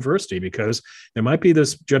their university, because there might be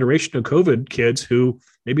this generation of COVID kids who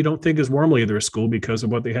maybe don't think as warmly of their school because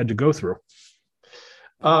of what they had to go through.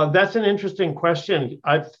 That's an interesting question.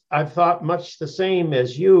 I've thought much the same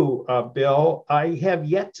as you, Bill. I have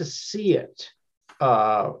yet to see it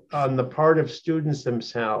on the part of students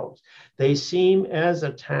themselves. They seem as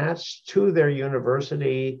attached to their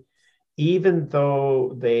university, even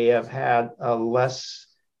though they have had a less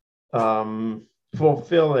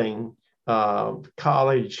fulfilling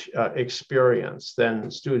college experience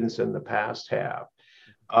than students in the past have.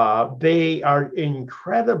 They are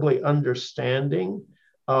incredibly understanding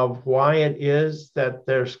of why it is that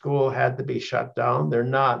their school had to be shut down. They're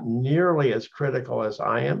not nearly as critical as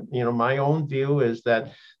I am. My own view is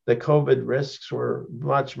that the COVID risks were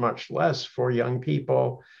much, much less for young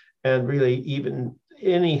people, and really even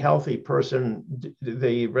any healthy person,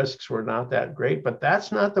 the risks were not that great, but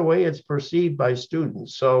that's not the way it's perceived by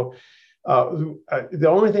students. So the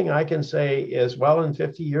only thing I can say is, well, in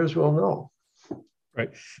 50 years, we'll know. Right.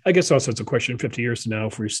 I guess also it's a question 50 years from now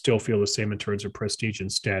if we still feel the same in terms of prestige and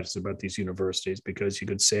status about these universities, because you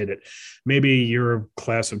could say that maybe your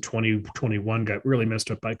class of 2021 got really messed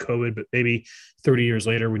up by COVID, but maybe 30 years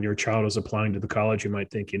later when your child is applying to the college, you might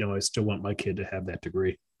think, I still want my kid to have that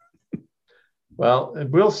degree. Well,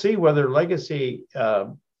 we'll see whether legacy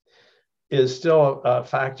is still a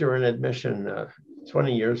factor in admission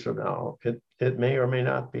 20 years from now. It may or may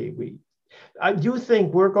not be. I do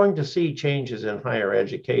think we're going to see changes in higher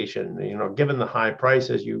education, given the high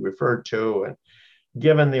prices you referred to, and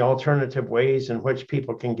given the alternative ways in which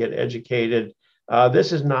people can get educated.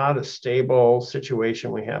 This is not a stable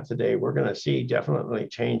situation we have today. We're going to see definitely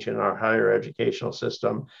change in our higher educational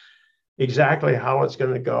system. Exactly how it's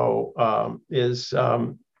going to go is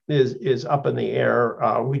up in the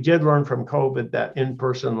air. We did learn from COVID that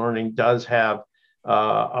in-person learning does have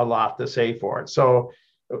a lot to say for it. So,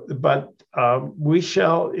 but we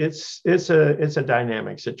shall. It's a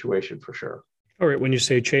dynamic situation for sure. All right. When you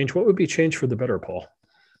say change, what would be change for the better, Paul?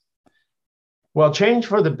 Well, change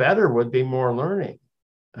for the better would be more learning.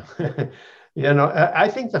 I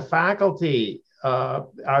think the faculty are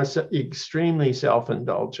extremely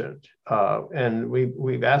self-indulgent, and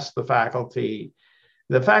we've asked the faculty.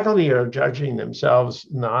 The faculty are judging themselves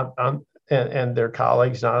not on and their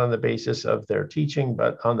colleagues not on the basis of their teaching,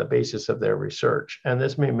 but on the basis of their research. And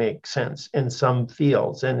this may make sense in some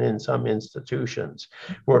fields and in some institutions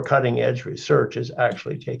where cutting edge research is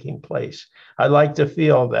actually taking place. I like to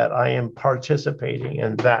feel that I am participating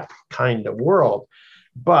in that kind of world.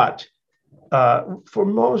 But for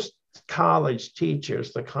most college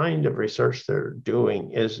teachers, the kind of research they're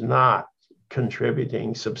doing is not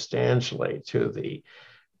contributing substantially to the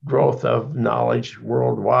growth of knowledge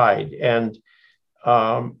worldwide. And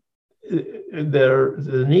the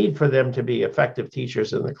need for them to be effective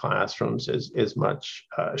teachers in the classrooms is much,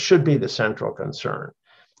 should be the central concern.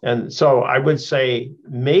 And so I would say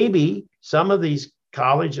maybe some of these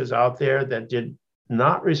colleges out there that did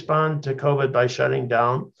not respond to COVID by shutting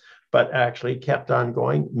down, but actually kept on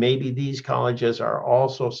going, maybe these colleges are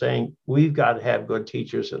also saying, we've got to have good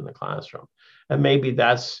teachers in the classroom. And maybe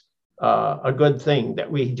that's a good thing that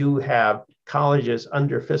we do have colleges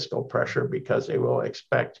under fiscal pressure, because they will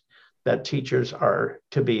expect that teachers are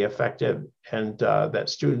to be effective and that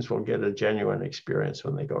students will get a genuine experience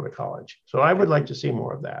when they go to college. So I would like to see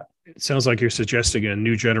more of that. It sounds like you're suggesting a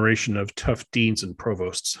new generation of tough deans and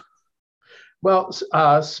provosts. Well,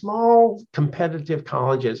 small competitive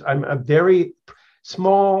colleges, I'm a very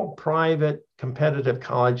small private competitive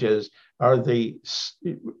colleges are the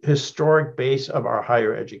historic base of our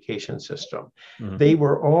higher education system. Mm-hmm. They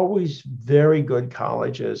were always very good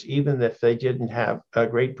colleges, even if they didn't have a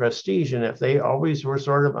great prestige, and if they always were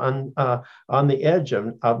sort of on the edge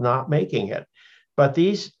of not making it. But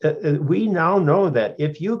these, we now know that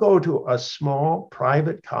if you go to a small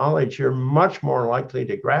private college, you're much more likely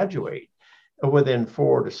to graduate within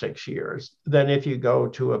 4 to 6 years than if you go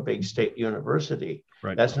to a big state university.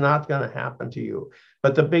 Right. That's not going to happen to you.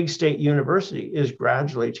 But the big state university is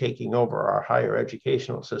gradually taking over our higher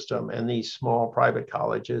educational system, and these small private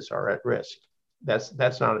colleges are at risk.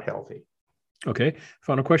 That's not healthy. Okay.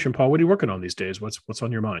 Final question, Paul. What are you working on these days? What's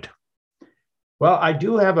on your mind? Well, I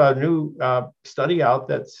do have a new study out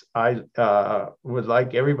that I would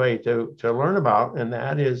like everybody to learn about, and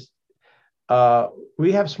that is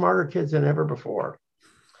we have smarter kids than ever before.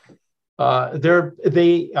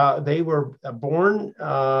 They were born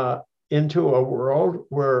into a world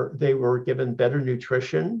where they were given better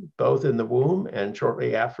nutrition, both in the womb and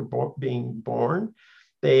shortly after being born.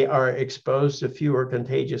 They are exposed to fewer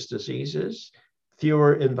contagious diseases,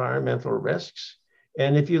 fewer environmental risks.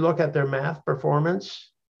 And if you look at their math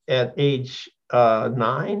performance at age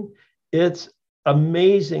 9, it's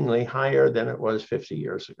amazingly higher than it was 50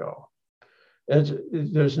 years ago.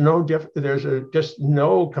 There's just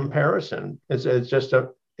no comparison. It's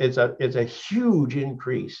a huge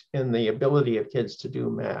increase in the ability of kids to do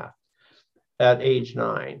math at age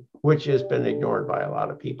 9, which has been ignored by a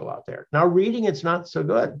lot of people out there. Now, reading, it's not so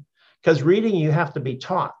good, because reading you have to be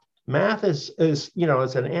taught. Math is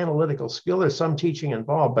it's an analytical skill. There's some teaching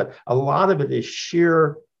involved, but a lot of it is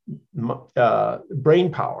sheer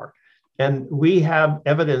brain power. And we have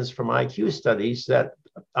evidence from IQ studies that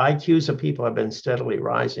IQs of people have been steadily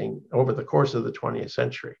rising over the course of the 20th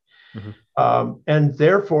century. Mm-hmm. And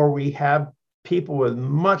therefore, we have people with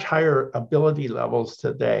much higher ability levels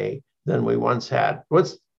today than we once had.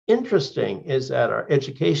 What's interesting is that our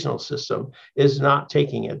educational system is not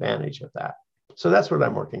taking advantage of that. So that's what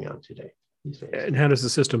I'm working on today. These days. And how does the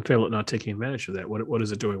system fail at not taking advantage of that? What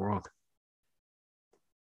is it doing wrong?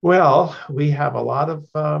 Well, we have a lot of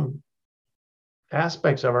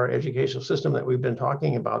aspects of our educational system that we've been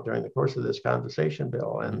talking about during the course of this conversation,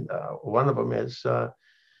 Bill. And one of them is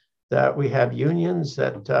that we have unions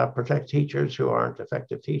that protect teachers who aren't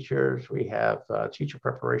effective teachers. We have teacher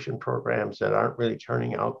preparation programs that aren't really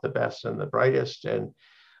turning out the best and the brightest. And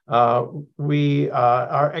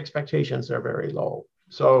our expectations are very low.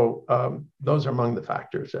 So those are among the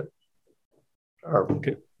factors that are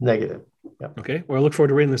negative. Yep. Okay. Well, I look forward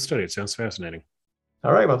to reading this study. It sounds fascinating.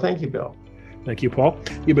 All right. Well, thank you, Bill. Thank you, Paul.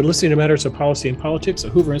 You've been listening to Matters of Policy and Politics, a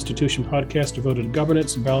Hoover Institution podcast devoted to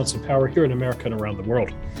governance and balance of power here in America and around the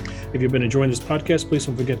world. If you've been enjoying this podcast, please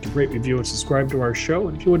don't forget to rate, review, and subscribe to our show.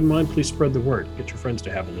 And if you wouldn't mind, please spread the word. Get your friends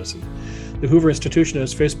to have a listen. The Hoover Institution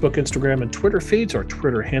has Facebook, Instagram, and Twitter feeds. Our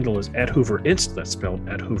Twitter handle is @HooverInst. That's spelled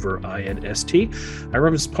 @HooverINST. I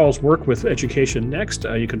reference Paul's work with Education Next.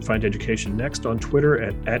 You can find Education Next on Twitter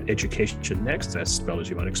at @Education Next. That's spelled as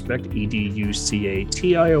you might expect,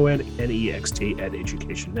 EDUCATIONNEXT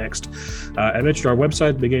 @Education Next. I mentioned our website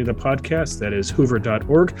at the beginning of the podcast. That is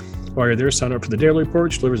hoover.org. While you're there, sign up for the Daily Report,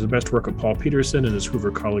 which delivers the best work of Paul Peterson and his Hoover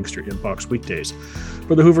colleagues to your inbox weekdays.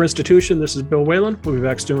 For the Hoover Institution, this is Bill Whalen. We'll be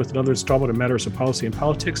back soon with another installment of Matters of Policy and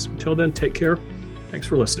Politics. Until then, take care. Thanks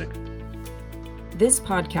for listening. This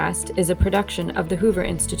podcast is a production of the Hoover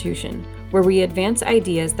Institution, where we advance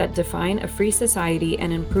ideas that define a free society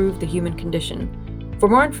and improve the human condition. For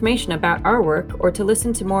more information about our work, or to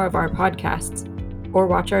listen to more of our podcasts, or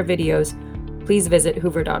watch our videos, please visit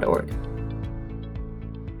hoover.org.